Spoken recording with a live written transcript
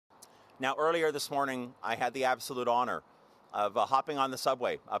Now, earlier this morning, I had the absolute honor of hopping on the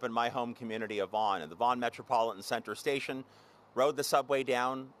subway up in my home community of Vaughan, at the Vaughan Metropolitan Centre Station, rode the subway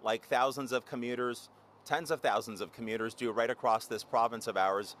down like thousands of commuters, tens of thousands of commuters do right across this province of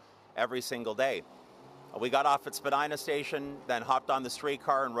ours every single day. We got off at Spadina Station, then hopped on the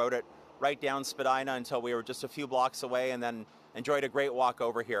streetcar and rode it right down Spadina until we were just a few blocks away, and then enjoyed a great walk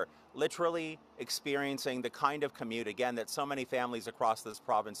over here. Literally experiencing the kind of commute, again, that so many families across this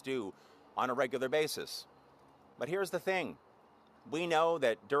province do on a regular basis. But here's the thing. We know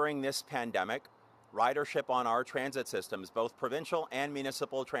that during this pandemic, ridership on our transit systems, both provincial and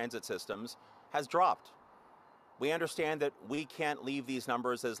municipal transit systems, has dropped. We understand that we can't leave these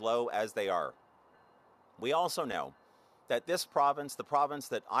numbers as low as they are. We also know that this province, the province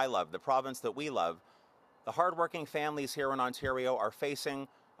that I love, the province that we love, the hardworking families here in Ontario are facing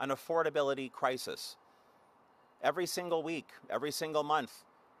an affordability crisis. Every single week, every single month,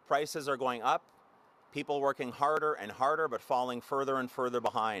 prices are going up, people working harder and harder but falling further and further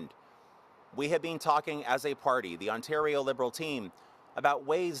behind. We have been talking as a party, the Ontario Liberal team, about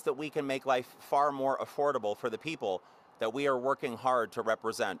ways that we can make life far more affordable for the people that we are working hard to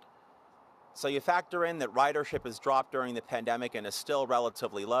represent. So you factor in that ridership has dropped during the pandemic and is still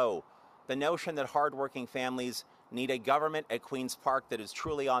relatively low. The notion that hardworking families need a government at Queen's Park that is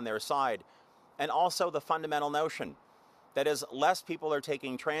truly on their side, and also the fundamental notion that as less people are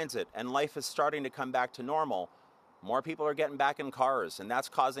taking transit and life is starting to come back to normal, more people are getting back in cars, and that's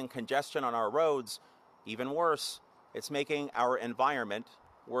causing congestion on our roads. Even worse, it's making our environment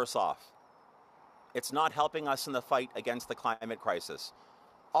worse off. It's not helping us in the fight against the climate crisis.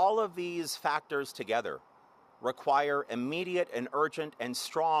 All of these factors together require immediate and urgent and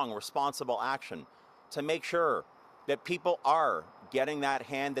strong responsible action to make sure that people are getting that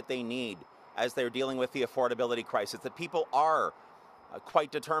hand that they need as they're dealing with the affordability crisis, that people are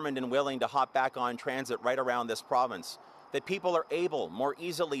quite determined and willing to hop back on transit right around this province, that people are able more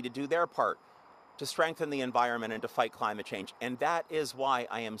easily to do their part to strengthen the environment and to fight climate change. And that is why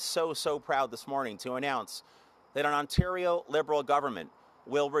I am so proud this morning to announce that an Ontario Liberal government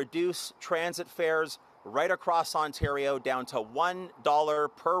will reduce transit fares right across Ontario down to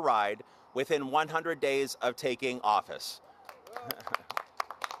 $1 per ride within 100 days of taking office.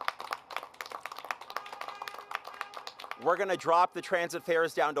 We're going to drop the transit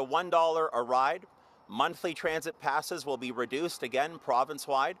fares down to $1 a ride. Monthly transit passes will be reduced, again,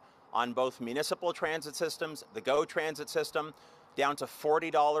 province-wide, on both municipal transit systems, the GO transit system, down to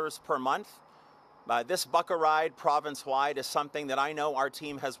 $40 per month. This buck a ride province-wide is something that I know our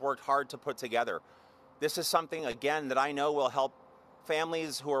team has worked hard to put together. This is something, again, that I know will help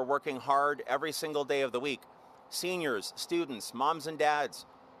families who are working hard every single day of the week. Seniors, students, moms and dads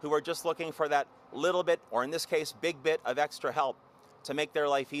who are just looking for that little bit, or in this case, big bit of extra help to make their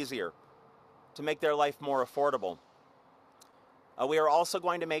life easier, to make their life more affordable. We are also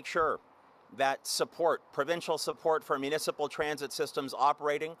going to make sure that support, provincial support for municipal transit systems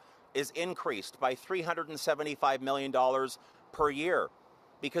operating is increased by $375 million per year,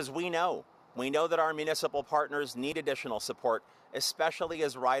 because we know that our municipal partners need additional support, especially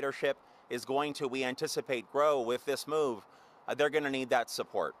as ridership is going to, we anticipate, grow with this move. They're going to need that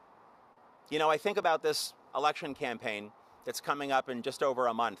support. You know, I think about this election campaign that's coming up in just over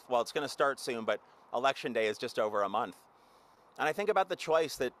a month. Well, it's going to start soon, but Election Day is just over a month. And I think about the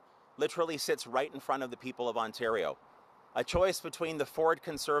choice that literally sits right in front of the people of Ontario. A choice between the Ford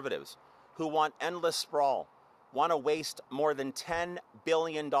Conservatives, who want endless sprawl, want to waste more than $10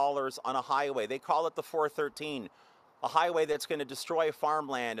 billion on a highway. They call it the 413, a highway that's going to destroy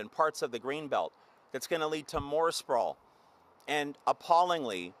farmland and parts of the Greenbelt, that's going to lead to more sprawl. And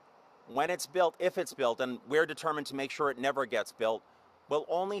appallingly, when it's built, if it's built, and we're determined to make sure it never gets built, will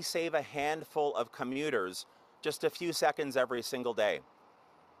only save a handful of commuters just a few seconds every single day.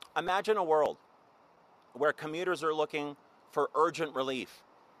 Imagine a world where commuters are looking for urgent relief,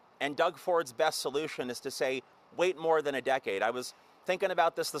 and Doug Ford's best solution is to say, wait more than a decade. I was thinking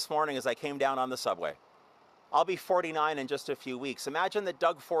about this morning as I came down on the subway. I'll be 49 in just a few weeks. Imagine that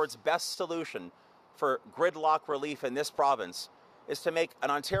Doug Ford's best solution for gridlock relief in this province is to make an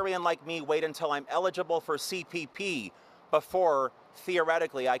Ontarian like me wait until I'm eligible for CPP before,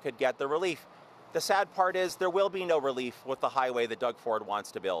 theoretically, I could get the relief. The sad part is there will be no relief with the highway that Doug Ford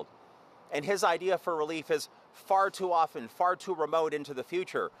wants to build. And his idea for relief is far too often, far too remote into the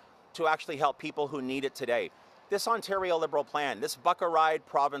future to actually help people who need it today. This Ontario Liberal plan, this buck a ride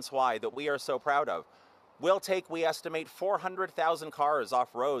province-wide that we are so proud of, will take, we estimate, 400,000 cars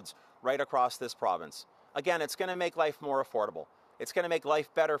off roads right across this province. Again, it's going to make life more affordable. It's going to make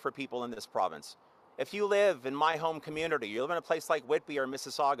life better for people in this province. If you live in my home community, you live in a place like Whitby or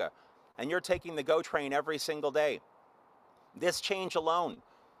Mississauga, and you're taking the GO train every single day, this change alone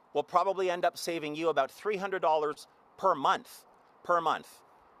will probably end up saving you about $300 per month.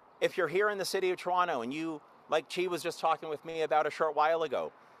 If you're here in the city of Toronto and you, like Chi was just talking with me about a short while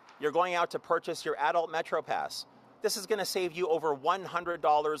ago, you're going out to purchase your adult Metro Pass, this is going to save you over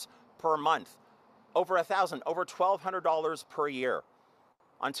 $100 per month, over $1,000, over $1,200 per year.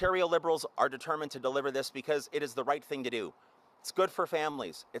 Ontario Liberals are determined to deliver this because it is the right thing to do. It's good for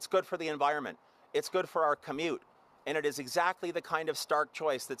families, it's good for the environment, it's good for our commute, and it is exactly the kind of stark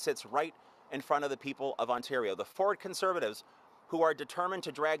choice that sits right in front of the people of Ontario. The Ford Conservatives, who are determined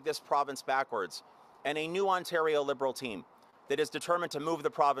to drag this province backwards, and a new Ontario Liberal team that is determined to move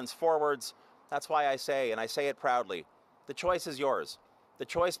the province forwards. That's why I say, and I say it proudly, the choice is yours. The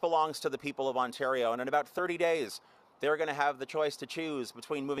choice belongs to the people of Ontario, and in about 30 days, they're going to have the choice to choose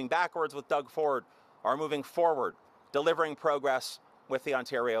between moving backwards with Doug Ford or moving forward, delivering progress with the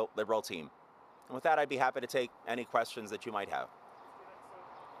Ontario Liberal team. And with that, I'd be happy to take any questions that you might have.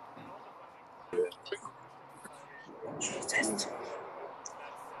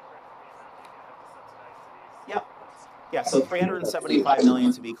 Yeah, so $375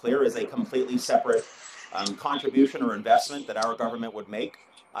 million, to be clear, is a completely separate contribution or investment that our government would make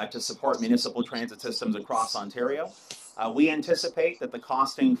to support municipal transit systems across Ontario. We anticipate that the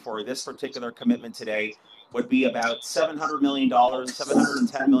costing for this particular commitment today would be about $700 million,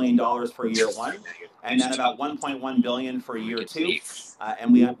 $710 million for year one, and then about $1.1 billion for year two.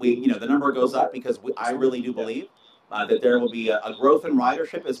 And we the number goes up because I really do believe that there will be a growth in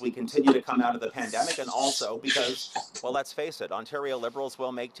ridership as we continue to come out of the pandemic, and also because, well, let's face it, Ontario Liberals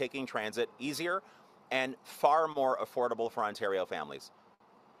will make taking transit easier and far more affordable for Ontario families.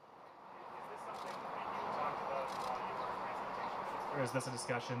 Or is this a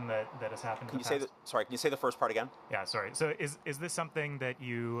discussion that has happened in the past? Can you say the first part again? Yeah, sorry. So is this something that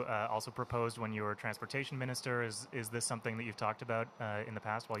you also proposed when you were transportation minister? Is this something that you've talked about in the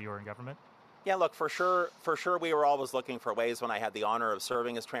past while you were in government? Yeah, look, for sure we were always looking for ways, when I had the honor of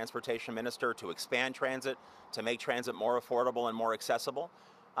serving as transportation minister, to expand transit, to make transit more affordable and more accessible.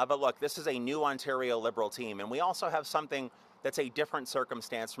 But look, this is a new Ontario Liberal team, and we also have something that's a different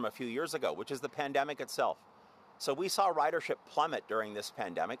circumstance from a few years ago, which is the pandemic itself. So we saw ridership plummet during this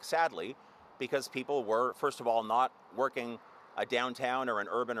pandemic, sadly, because people were, first of all, not working downtown or in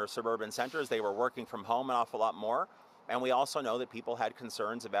urban or suburban centers. They were working from home an awful lot more. And we also know that people had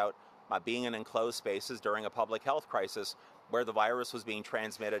concerns about being in enclosed spaces during a public health crisis where the virus was being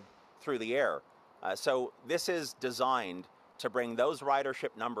transmitted through the air. So this is designed to bring those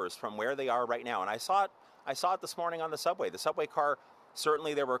ridership numbers from where they are right now. And I saw it this morning on the subway. The subway car,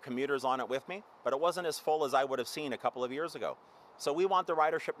 certainly there were commuters on it with me, but it wasn't as full as I would have seen a couple of years ago. So we want the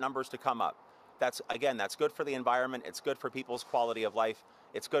ridership numbers to come up. That's good for the environment. It's good for people's quality of life.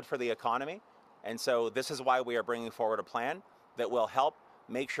 It's good for the economy. And so this is why we are bringing forward a plan that will help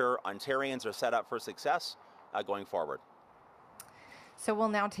make sure Ontarians are set up for success going forward. So we'll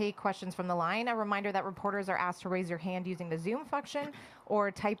now take questions from the line. A reminder that reporters are asked to raise your hand using the Zoom function or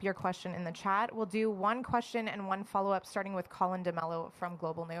type your question in the chat. We'll do one question and one follow-up, starting with Colin DeMello from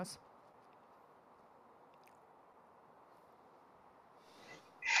Global News.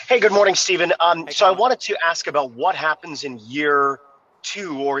 Hey, good morning, Stephen. Hey, so I wanted to ask about what happens in year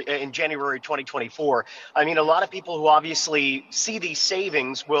two or in January 2024. I mean, a lot of people who obviously see these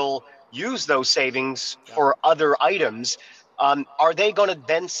savings will use those savings for other items. Are they going to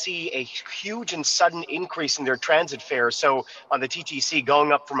then see a huge and sudden increase in their transit fare? So on the TTC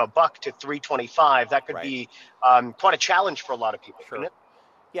going up from $1 to $3.25, that could be quite a challenge for a lot of people, Sure. couldn't it?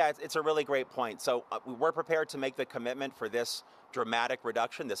 Yeah, it's a really great point. So we're prepared to make the commitment for this dramatic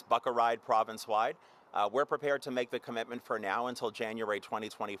reduction, this buck a ride province-wide. We're prepared to make the commitment for now until January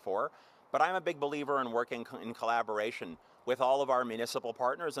 2024. But I'm a big believer in working in collaboration with all of our municipal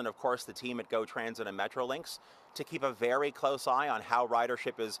partners and, of course, the team at GO Transit and Metrolinx to keep a very close eye on how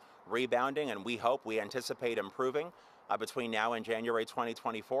ridership is rebounding, and we anticipate improving between now and January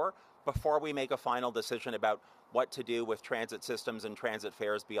 2024 before we make a final decision about what to do with transit systems and transit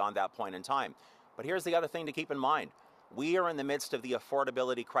fares beyond that point in time. But here's the other thing to keep in mind. We are in the midst of the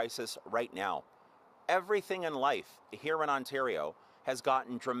affordability crisis right now. Everything in life here in Ontario has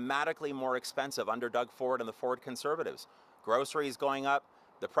gotten dramatically more expensive under Doug Ford and the Ford Conservatives. Groceries going up,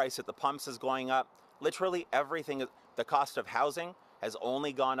 the price at the pumps is going up, literally everything. The cost of housing has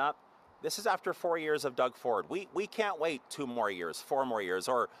only gone up. This is after 4 years of Doug Ford. We can't wait 2 more years, 4 more years,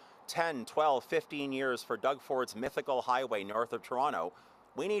 or 10, 12, 15 years for Doug Ford's mythical highway north of Toronto.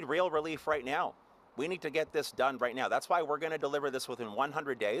 We need real relief right now. We need to get this done right now. That's why we're going to deliver this within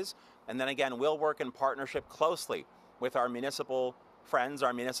 100 days. And then again, we'll work in partnership closely with our municipal friends,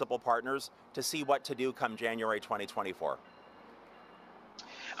 our municipal partners, to see what to do come January 2024.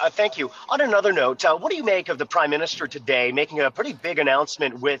 Thank you. On another note, what do you make of the Prime Minister today making a pretty big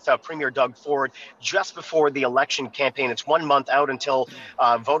announcement with Premier Doug Ford just before the election campaign? It's 1 month out until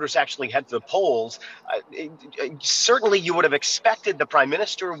voters actually head to the polls. Certainly, you would have expected the Prime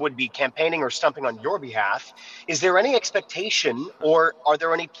Minister would be campaigning or stumping on your behalf. Is there any expectation, or are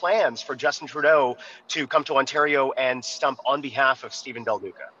there any plans for Justin Trudeau to come to Ontario and stump on behalf of Steven Del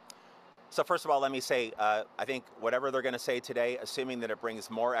Duca? So first of all, let me say, I think whatever they're going to say today, assuming that it brings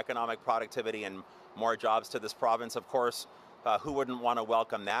more economic productivity and more jobs to this province, of course, who wouldn't want to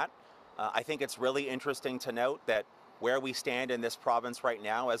welcome that? I think it's really interesting to note that where we stand in this province right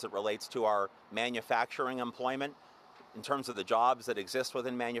now as it relates to our manufacturing employment, in terms of the jobs that exist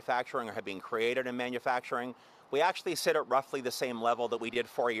within manufacturing or have been created in manufacturing, we actually sit at roughly the same level that we did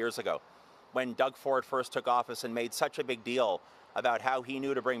 4 years ago, when Doug Ford first took office and made such a big deal about how he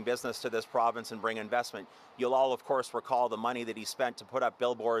knew to bring business to this province and bring investment. You'll all, of course, recall the money that he spent to put up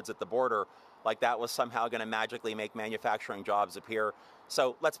billboards at the border, like that was somehow going to magically make manufacturing jobs appear.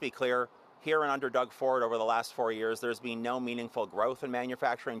 So let's be clear, here and under Doug Ford over the last 4 years, there's been no meaningful growth in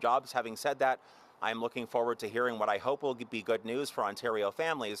manufacturing jobs. Having said that, I'm looking forward to hearing what I hope will be good news for Ontario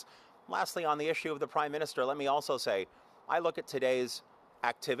families. Lastly, on the issue of the Prime Minister, let me also say, I look at today's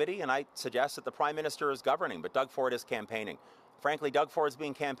activity and I suggest that the Prime Minister is governing, but Doug Ford is campaigning. Frankly, Doug Ford's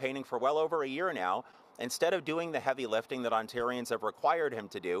been campaigning for well over a year now. Instead of doing the heavy lifting that Ontarians have required him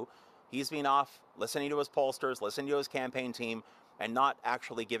to do, he's been off listening to his pollsters, listening to his campaign team, and not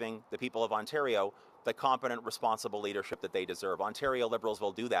actually giving the people of Ontario the competent, responsible leadership that they deserve. Ontario Liberals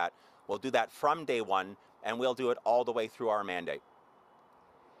will do that. We'll do that from day one, and we'll do it all the way through our mandate.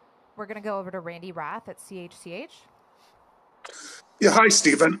 We're going to go over to Randy Rath at CHCH. Yeah, hi,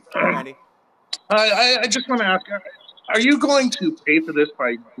 Stephen. Hi, Randy. I just want to ask, are you going to pay for this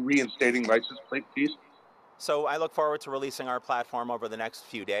by reinstating license plate fees? So I look forward to releasing our platform over the next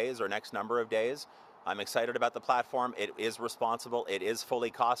few days or next number of days. I'm excited about the platform. It is responsible. It is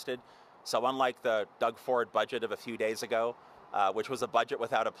fully costed. So unlike the Doug Ford budget of a few days ago, which was a budget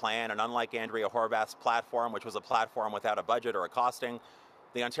without a plan, and unlike Andrea Horwath's platform, which was a platform without a budget or a costing,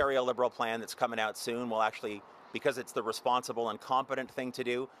 the Ontario Liberal plan that's coming out soon will actually, because it's the responsible and competent thing to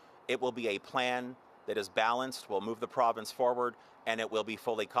do, it will be a plan that is balanced, will move the province forward, and it will be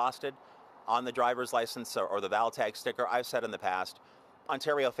fully costed. On the driver's license or the ValTag sticker, I've said in the past,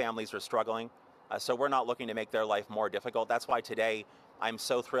 Ontario families are struggling, so we're not looking to make their life more difficult. That's why today I'm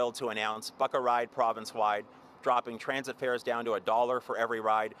so thrilled to announce Buck a Ride province-wide, dropping transit fares down to $1 for every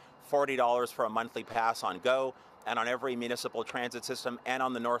ride, $40 for a monthly pass on Go, and on every municipal transit system, and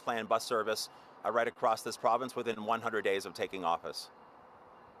on the Northland bus service right across this province within 100 days of taking office.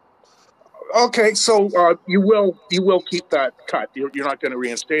 Okay, so you will keep that cut. You're not going to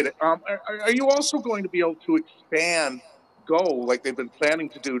reinstate it. Are you also going to be able to expand Go like they've been planning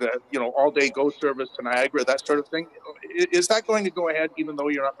to do to all day Go service to Niagara, that sort of thing? Is that going to go ahead even though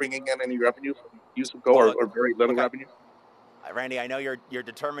you're not bringing in any revenue from use of Go, or very little revenue? Randy, I know you're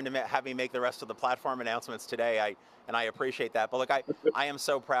determined to have me make the rest of the platform announcements today, and I appreciate that. But look, I am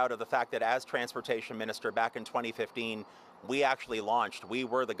so proud of the fact that as Transportation Minister back in 2015, we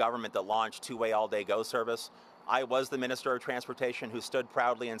were the government that launched two-way all-day Go service. I was the Minister of Transportation who stood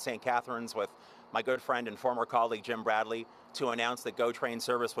proudly in St. Catharines with my good friend and former colleague Jim Bradley to announce that Go train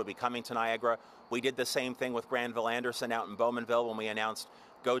service would be coming to Niagara. We did the same thing with Granville Anderson out in Bowmanville when we announced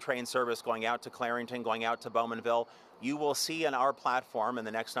Go train service going out to Clarington, going out to Bowmanville. You will see in our platform in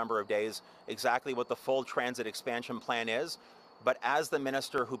the next number of days exactly what the full transit expansion plan is. But as the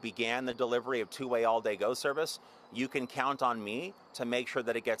minister who began the delivery of two-way all-day Go service, you can count on me to make sure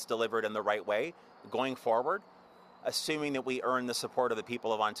that it gets delivered in the right way going forward, assuming that we earn the support of the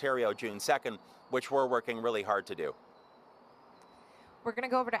people of Ontario June 2nd, which we're working really hard to do. We're going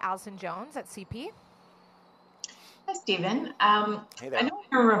to go over to Alison Jones at CP. Hi, Stephen. Hey there. I know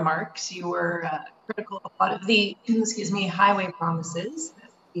in your remarks you were critical of a lot of the, highway promises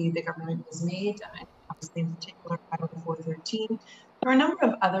that the government has made, obviously in particular Highway 413. There are a number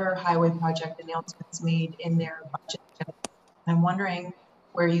of other highway project announcements made in their budget. I'm wondering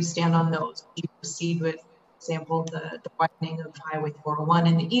where you stand on those. Do you proceed with, for example, the widening of Highway 401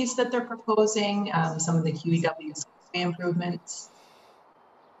 in the east that they're proposing, some of the QEW improvements?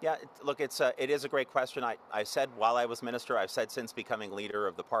 Yeah, look, it is a great question. I said while I was minister, I've said since becoming leader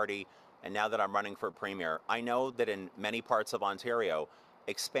of the party, and now that I'm running for premier, I know that in many parts of Ontario,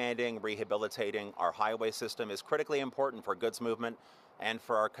 expanding, rehabilitating our highway system is critically important for goods movement and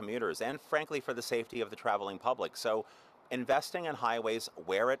for our commuters, and frankly for the safety of the traveling public. So investing in highways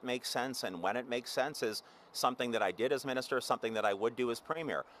where it makes sense and when it makes sense is something that I did as minister, something that I would do as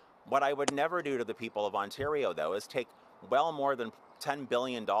premier. What I would never do to the people of Ontario, though, is take well more than $10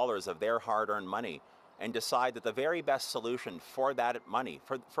 billion of their hard-earned money and decide that the very best solution for that money,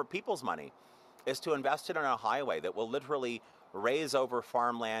 for people's money, is to invest it in a highway that will literally raise over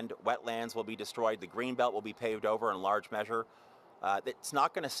farmland, wetlands will be destroyed, the greenbelt will be paved over in large measure. It's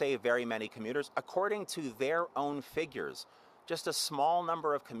not going to save very many commuters. According to their own figures, just a small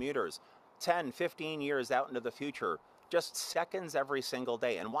number of commuters, 10, 15 years out into the future, just seconds every single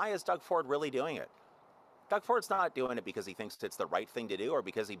day. And why is Doug Ford really doing it? Doug Ford's not doing it because he thinks it's the right thing to do or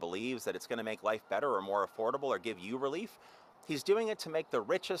because he believes that it's going to make life better or more affordable or give you relief. He's doing it to make the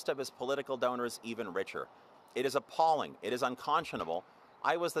richest of his political donors even richer. It is appalling. It is unconscionable.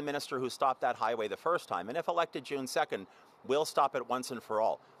 I was the minister who stopped that highway the first time, and if elected June 2nd, we'll stop it once and for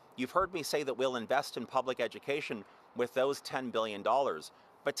all. You've heard me say that we'll invest in public education with those $10 billion.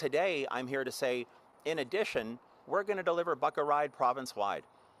 But today, I'm here to say, in addition, we're going to deliver buck a ride province-wide.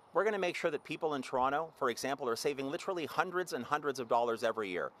 We're going to make sure that people in Toronto, for example, are saving literally hundreds and hundreds of dollars every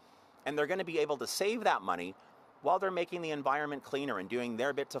year. And they're going to be able to save that money while they're making the environment cleaner and doing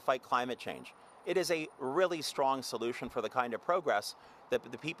their bit to fight climate change. It is a really strong solution for the kind of progress that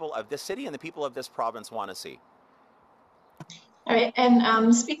the people of this city and the people of this province want to see. All right,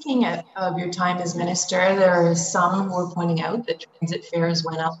 and speaking of your time as minister, there are some who are pointing out that transit fares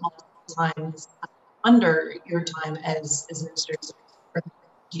went up multiple times under your time as minister.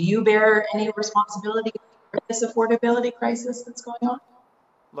 Do you bear any responsibility for this affordability crisis that's going on?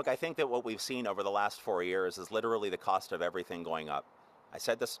 Look, I think that what we've seen over the last 4 years is literally the cost of everything going up. I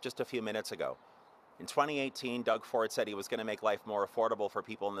said this just a few minutes ago. In 2018, Doug Ford said he was going to make life more affordable for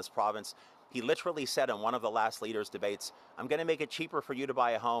people in this province. He literally said in one of the last leaders' debates, I'm going to make it cheaper for you to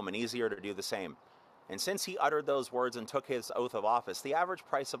buy a home and easier to do the same. And since he uttered those words and took his oath of office, the average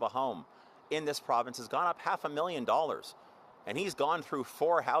price of a home in this province has gone up $500,000. And he's gone through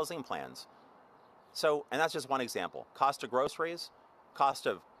 4 housing plans. So, and that's just one example. Cost of groceries, cost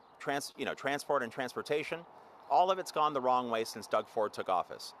of transport and transportation, all of it's gone the wrong way since Doug Ford took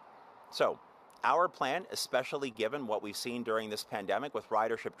office. So, our plan, especially given what we've seen during this pandemic with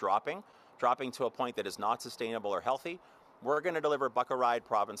ridership dropping to a point that is not sustainable or healthy, we're going to deliver buck a ride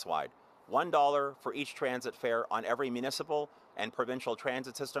province-wide. $1 for each transit fare on every municipal and provincial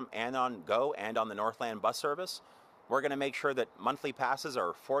transit system and on GO and on the Northland bus service. We're going to make sure that monthly passes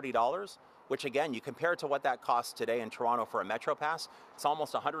are $40, which again, you compare it to what that costs today in Toronto for a Metro Pass, it's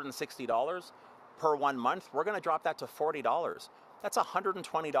almost $160 per 1 month. We're going to drop that to $40. That's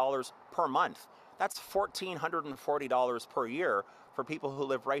 $120 per month. That's $1,440 per year for people who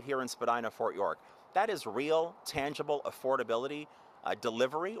live right here in Spadina, Fort York. That is real, tangible affordability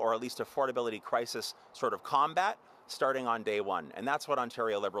delivery, or at least affordability crisis sort of combat starting on day one. And that's what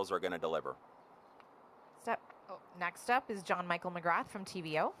Ontario Liberals are going to deliver. Next up is John Michael McGrath from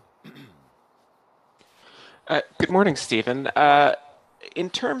TVO. Good morning, Stephen. In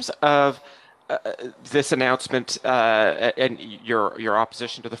terms of this announcement and your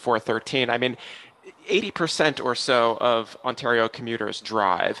opposition to the 413, I mean, 80% or so of Ontario commuters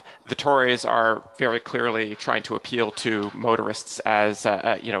drive. The Tories are very clearly trying to appeal to motorists as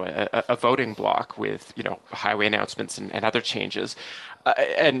a voting bloc with highway announcements and other changes,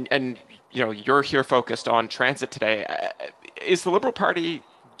 and you're here focused on transit today. Is the Liberal Party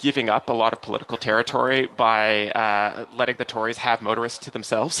giving up a lot of political territory by letting the Tories have motorists to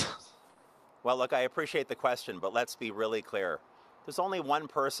themselves? Well, look, I appreciate the question, but let's be really clear. There's only one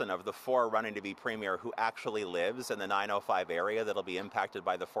person of the 4 running to be premier who actually lives in the 905 area that'll be impacted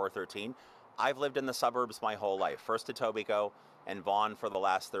by the 413. I've lived in the suburbs my whole life, first Etobicoke and Vaughan for the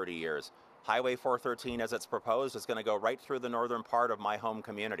last 30 years. Highway 413, as it's proposed, is going to go right through the northern part of my home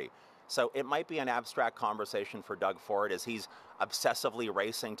community. So it might be an abstract conversation for Doug Ford as he's obsessively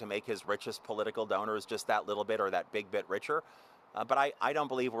racing to make his richest political donors just that little bit or that big bit richer. But I don't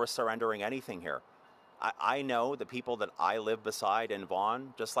believe we're surrendering anything here. I know the people that I live beside in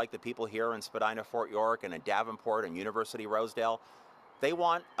Vaughan, just like the people here in Spadina, Fort York, and in Davenport and University Rosedale, they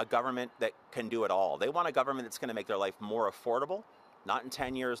want a government that can do it all. They want a government that's going to make their life more affordable, not in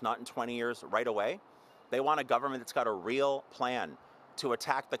 10 years, not in 20 years, right away. They want a government that's got a real plan to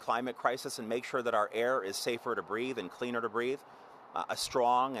attack the climate crisis and make sure that our air is safer to breathe and cleaner to breathe, a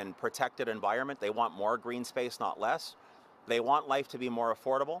strong and protected environment. They want more green space, not less. They want life to be more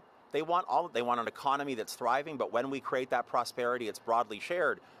affordable. They want an economy that's thriving, but when we create that prosperity, it's broadly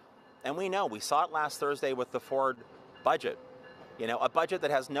shared. And we saw it last Thursday with the Ford budget, a budget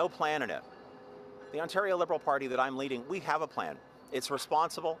that has no plan in it. The Ontario Liberal Party that I'm leading, we have a plan. It's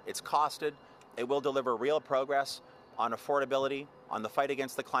responsible, it's costed, it will deliver real progress on affordability, on the fight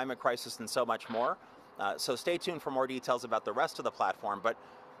against the climate crisis, and so much more. So stay tuned for more details about the rest of the platform. But,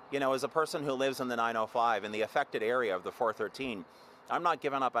 you know, as a person who lives in the 905, in the affected area of the 413, I'm not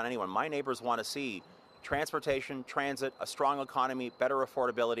giving up on anyone. My neighbors want to see transportation, transit, a strong economy, better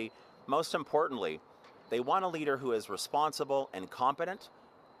affordability. Most importantly, they want a leader who is responsible and competent,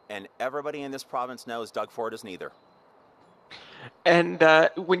 and everybody in this province knows Doug Ford is neither. And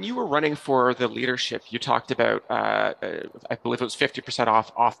when you were running for the leadership, you talked about, I believe it was 50%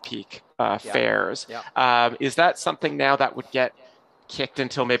 off-peak fares. Yeah. Is that something now that would get kicked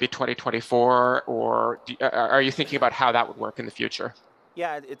until maybe 2024, or are you thinking about how that would work in the future?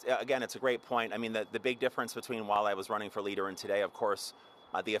 Yeah, it's a great point. I mean, the big difference between while I was running for leader and today, of course,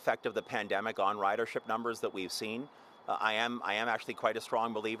 the effect of the pandemic on ridership numbers that we've seen. I am actually quite a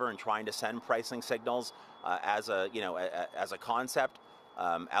strong believer in trying to send pricing signals as a concept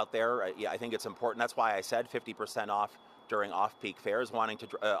out there. I think it's important. That's why I said 50% off during off-peak fares,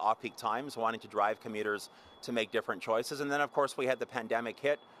 off-peak times, wanting to drive commuters to make different choices. And then, of course, we had the pandemic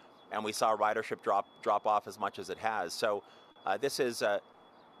hit, and we saw ridership drop off as much as it has. So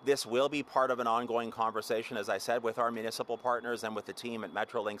this will be part of an ongoing conversation, as I said, with our municipal partners and with the team at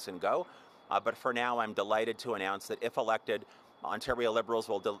Metrolinx and Go. But for now, I'm delighted to announce that if elected, Ontario Liberals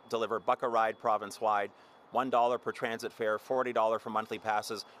will deliver Buck a Ride province-wide, $1 per transit fare, $40 for monthly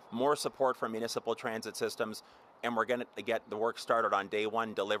passes, more support for municipal transit systems, and we're going to get the work started on day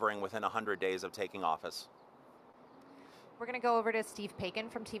one, delivering within 100 days of taking office. We're going to go over to Steve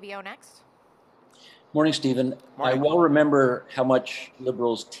Paikin from TVO next. Morning, Stephen. Morning. I well remember how much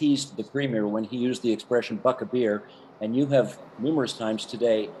Liberals teased the Premier when he used the expression buck a beer, and you have numerous times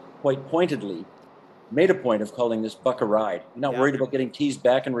today quite pointedly made a point of calling this buck a ride. You're not worried about getting teased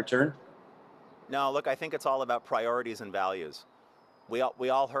back in return? No, look, I think it's all about priorities and values. We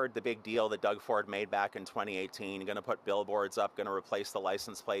all heard the big deal that Doug Ford made back in 2018, going to put billboards up, going to replace the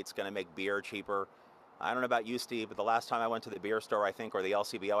license plates, going to make beer cheaper. I don't know about you, Steve, but the last time I went to the beer store, I think, or the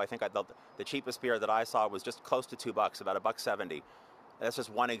LCBO, I think the cheapest beer that I saw was just close to $2, about $1.70. That's just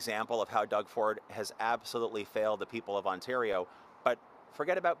one example of how Doug Ford has absolutely failed the people of Ontario. But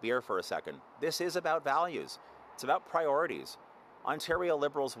forget about beer for a second. This is about values. It's about priorities. Ontario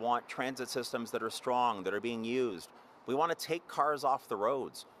Liberals want transit systems that are strong, that are being used. We want to take cars off the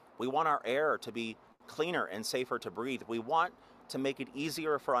roads. We want our air to be cleaner and safer to breathe. We want to make it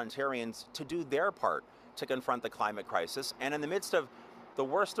easier for Ontarians to do their part to confront the climate crisis. And in the midst of the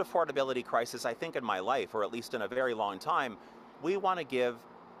worst affordability crisis, I think, in my life, or at least in a very long time, we want to give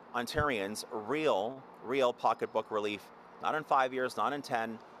Ontarians real pocketbook relief, not in 5 years, not in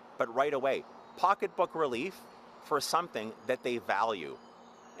 10, but right away. Pocketbook relief for something that they value,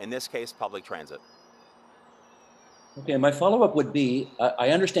 in this case, public transit. Okay, my follow-up would be, I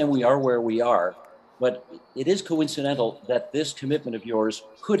understand we are where we are, but it is coincidental that this commitment of yours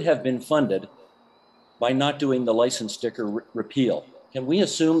could have been funded by not doing the license sticker repeal. Can we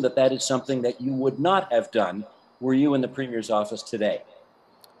assume that that is something that you would not have done were you in the Premier's office today?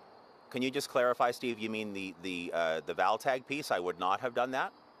 Can you just clarify, Steve? You mean the ValTag piece? I would not have done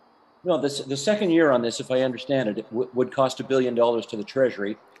that? No, the second year on this, if I understand it, would cost $1 billion to the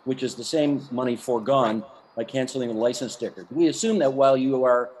Treasury, which is the same money foregone by canceling the license sticker. Do we assume that while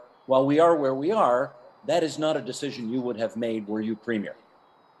we are where we are, that is not a decision you would have made were you Premier?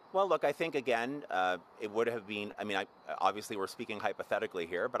 Well, look, I think, again, it would have been, obviously we're speaking hypothetically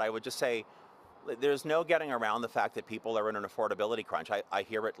here, but I would just say there's no getting around the fact that people are in an affordability crunch. I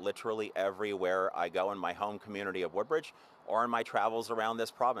hear it literally everywhere I go in my home community of Woodbridge or in my travels around this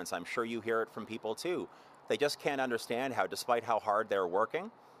province. I'm sure you hear it from people too. They just can't understand how, despite how hard they're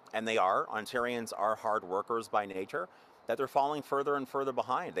working, and they are, Ontarians are hard workers by nature, that they're falling further and further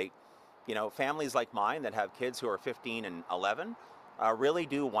behind. Families like mine that have kids who are 15 and 11 really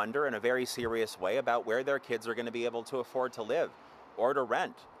do wonder in a very serious way about where their kids are going to be able to afford to live or to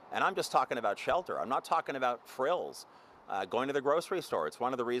rent. And I'm just talking about shelter. I'm not talking about frills. Going to the grocery store. It's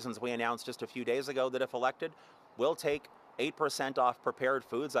one of the reasons we announced just a few days ago that if elected, we'll take 8% off prepared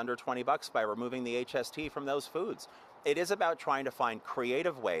foods under $20 by removing the HST from those foods. It is about trying to find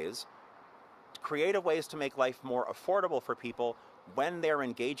creative ways to make life more affordable for people when they're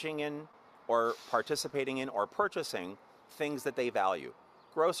engaging in or participating in or purchasing things that they value.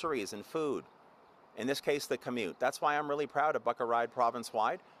 Groceries and food. In this case, the commute. That's why I'm really proud of Buck a Ride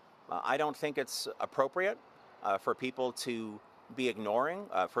province-wide. I don't think it's appropriate for people to be ignoring,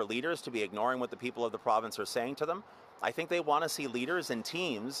 for leaders to be ignoring what the people of the province are saying to them. I think they want to see leaders and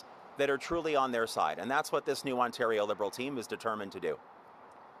teams that are truly on their side. And that's what this new Ontario Liberal team is determined to do.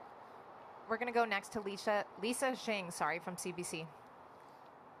 We're going to go next to Lisa Shing, from CBC.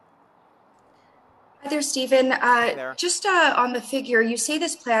 Hi there, Stephen. there. Just on the figure, you say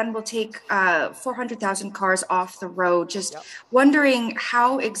this plan will take 400,000 cars off the road. Just wondering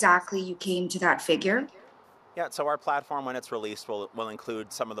how exactly you came to that figure. Yeah, so our platform, when it's released, will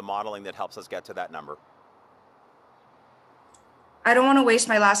include some of the modeling that helps us get to that number. I don't want to waste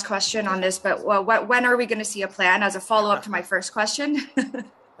my last question on this, but when are we going to see a plan as a follow-up to my first question?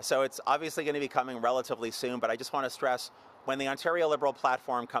 So it's obviously going to be coming relatively soon, but I just want to stress, when the Ontario Liberal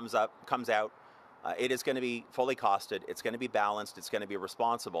platform comes out, it is going to be fully costed, it's going to be balanced, it's going to be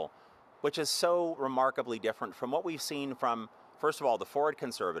responsible, which is so remarkably different from what we've seen from, first of all, the Ford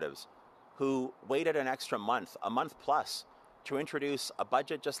Conservatives, who waited an extra month, a month plus, to introduce a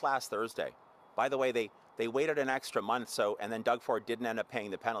budget just last Thursday. By the way, they waited an extra month, and then Doug Ford didn't end up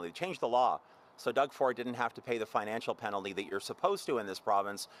paying the penalty. They changed the law, so Doug Ford didn't have to pay the financial penalty that you're supposed to in this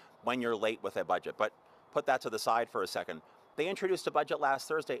province when you're late with a budget. But put that to the side for a second. They introduced a budget last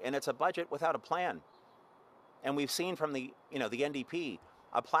Thursday, and it's a budget without a plan. And we've seen from the NDP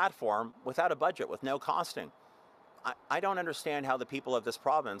a platform without a budget, with no costing. I don't understand how the people of this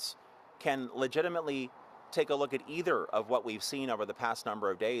province can legitimately take a look at either of what we've seen over the past number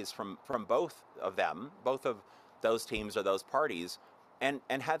of days from both of those teams or those parties, and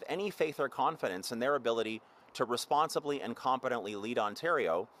have any faith or confidence in their ability to responsibly and competently lead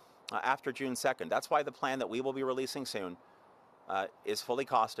Ontario after June 2nd. That's why the plan that we will be releasing soon is fully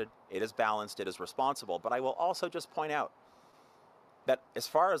costed, it is balanced, it is responsible. But I will also just point out that as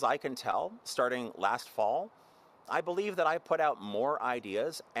far as I can tell, starting last fall, I believe that I put out more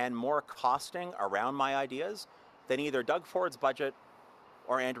ideas and more costing around my ideas than either Doug Ford's budget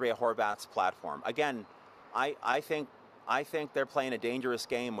or Andrea Horwath's platform. Again, I think they're playing a dangerous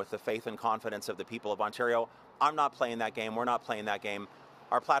game with the faith and confidence of the people of Ontario. I'm not playing that game. We're not playing that game.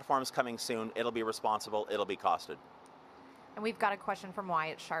 Our platform's coming soon. It'll be responsible. It'll be costed. And we've got a question from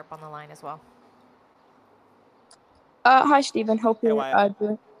Wyatt Sharp on the line as well. Hi, Stephen. Hope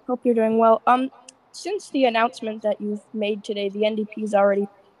you're doing well. Since the announcement that you've made today, the NDP's already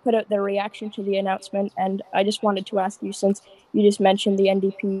put out their reaction to the announcement, and I just wanted to ask you, since you just mentioned the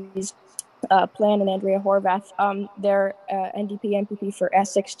NDP's plan and Andrea Horwath, their NDP MPP for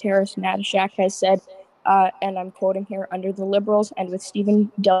Essex Terrace, Natashak, has said, and I'm quoting here, under the Liberals and with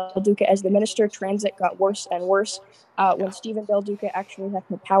Steven Del Duca as the minister, transit got worse and worse. When Steven Del Duca actually had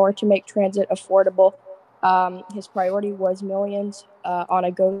the power to make transit affordable, his priority was millions on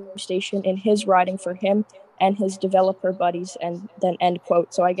a GO station in his riding for him and his developer buddies, and then end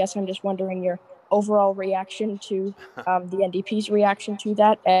quote. So I guess I'm just wondering your overall reaction to the NDP's reaction to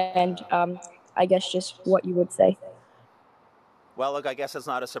that, and I guess just what you would say. Well, look, I guess it's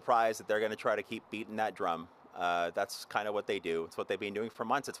not a surprise that they're going to try to keep beating that drum. That's kind of what they do. It's what they've been doing for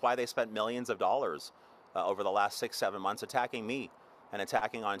months. It's why they spent millions of dollars over the last 6-7 months attacking me and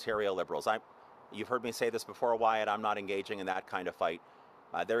attacking Ontario Liberals. You've heard me say this before, Wyatt, I'm not engaging in that kind of fight.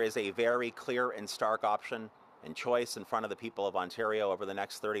 There is a very clear and stark option and choice in front of the people of Ontario over the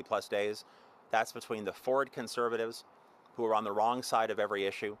next 30 plus days. That's between the Ford Conservatives, who are on the wrong side of every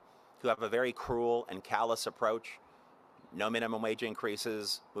issue, who have a very cruel and callous approach. No minimum wage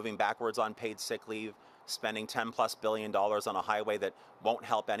increases, moving backwards on paid sick leave, spending $10+ billion on a highway that won't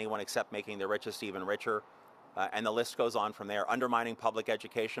help anyone except making the richest even richer. And the list goes on from there. Undermining public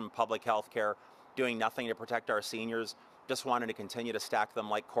education, public health care, doing nothing to protect our seniors, just wanting to continue to stack them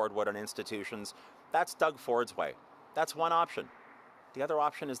like cordwood on institutions. That's Doug Ford's way. That's one option. The other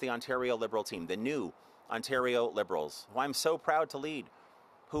option is the Ontario Liberal team, the new Ontario Liberals, who I'm so proud to lead,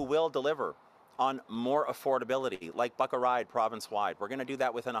 who will deliver on more affordability, like Buck a Ride province-wide. We're going to do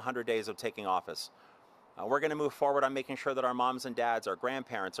that within 100 days of taking office. We're going to move forward on making sure that our moms and dads, our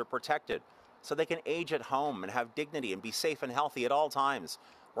grandparents are protected so they can age at home and have dignity and be safe and healthy at all times.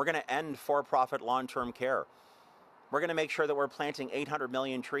 We're going to end for-profit long-term care. We're going to make sure that we're planting 800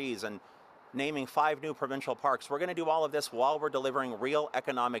 million trees and naming 5 new provincial parks. We're going to do all of this while we're delivering real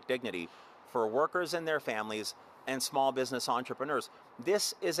economic dignity for workers and their families and small business entrepreneurs.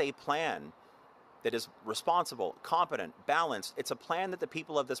 This is a plan that is responsible, competent, balanced. It's a plan that the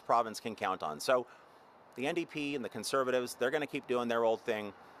people of this province can count on. So the NDP and the Conservatives, they're going to keep doing their old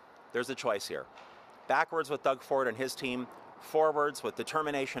thing. There's a choice here. Backwards with Doug Ford and his team, forwards with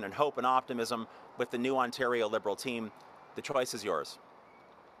determination and hope and optimism with the new Ontario Liberal team. The choice is yours.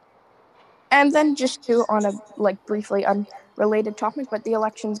 And then just to, on a briefly unrelated topic, but the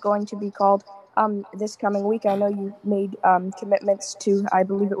election's going to be called this coming week. I know you made commitments to, I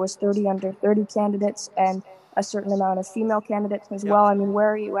believe it was 30 under 30 candidates and a certain amount of female candidates as well. I mean, where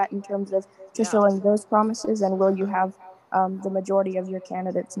are you at in terms of fulfilling those promises, and will you have the majority of your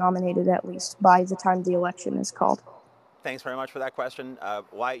candidates nominated at least by the time the election is called? Thanks very much for that question.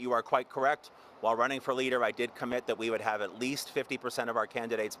 Wyatt, you are quite correct. While running for leader, I did commit that we would have at least 50% of our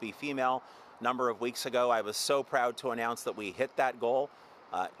candidates be female. A number of weeks ago, I was so proud to announce that we hit that goal.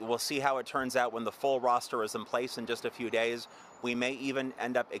 We'll see how it turns out when the full roster is in place in just a few days. We may even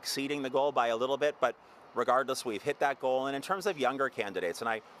end up exceeding the goal by a little bit, but regardless, we've hit that goal. And in terms of younger candidates, and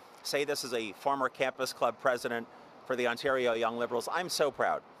I say this as a former campus club president for the Ontario Young Liberals, I'm so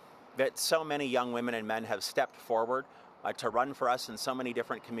proud that so many young women and men have stepped forward to run for us in so many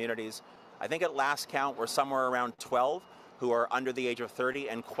different communities. I think at last count, we're somewhere around 12 who are under the age of 30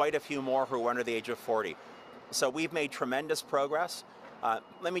 and quite a few more who are under the age of 40. So we've made tremendous progress.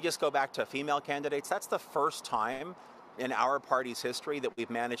 Let me just go back to female candidates. That's the first time in our party's history that we've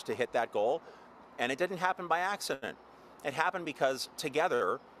managed to hit that goal. And it didn't happen by accident. It happened because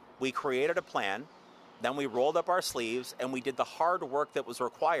together we created a plan, then we rolled up our sleeves and we did the hard work that was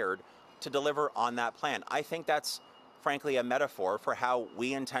required to deliver on that plan. I think that's frankly a metaphor for how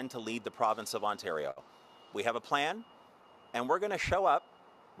we intend to lead the province of Ontario. We have a plan and we're going to show up,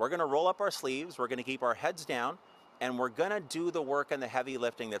 we're going to roll up our sleeves, we're going to keep our heads down, and we're going to do the work and the heavy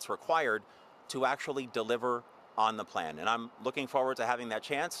lifting that's required to actually deliver on the plan. And I'm looking forward to having that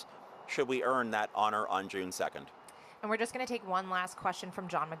chance should we earn that honor on June 2nd. And we're just going to take one last question from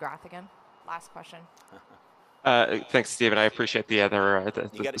John McGrath again. Last question. Thanks, Stephen. I appreciate the other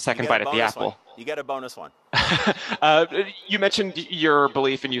the second bite at the apple. You get a bonus one. You mentioned your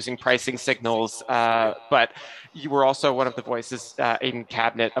belief in using pricing signals, but you were also one of the voices in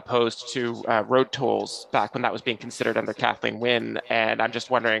cabinet opposed to road tolls back when that was being considered under Kathleen Wynne. And I'm just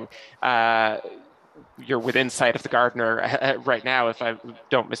wondering, you're within sight of the gardener right now, if I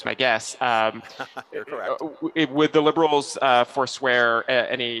don't miss my guess. You're correct. Would the Liberals forswear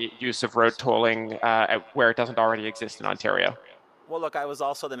any use of road tolling where it doesn't already exist in Ontario? Well, look, I was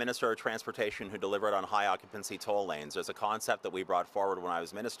also the Minister of Transportation who delivered on high occupancy toll lanes. There's a concept that we brought forward when I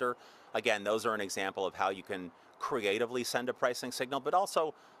was Minister. Again, those are an example of how you can creatively send a pricing signal, but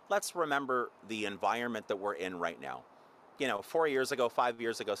also let's remember the environment that we're in right now. You know, 4 years ago, 5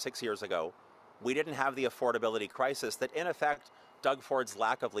 years ago, 6 years ago, we didn't have the affordability crisis that, in effect, Doug Ford's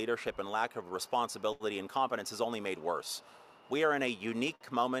lack of leadership and lack of responsibility and competence has only made worse. We are in a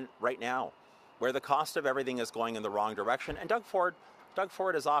unique moment right now where the cost of everything is going in the wrong direction. And Doug Ford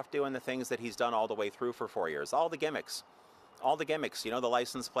is off doing the things that he's done all the way through for 4 years. All the gimmicks, you know, the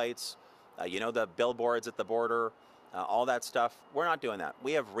license plates, you know, the billboards at the border, all that stuff. We're not doing that.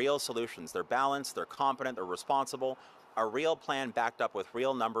 We have real solutions. They're balanced, they're competent, they're responsible. A real plan backed up with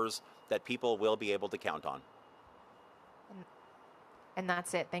real numbers that people will be able to count on. And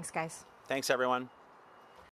that's it. Thanks, guys. Thanks, everyone.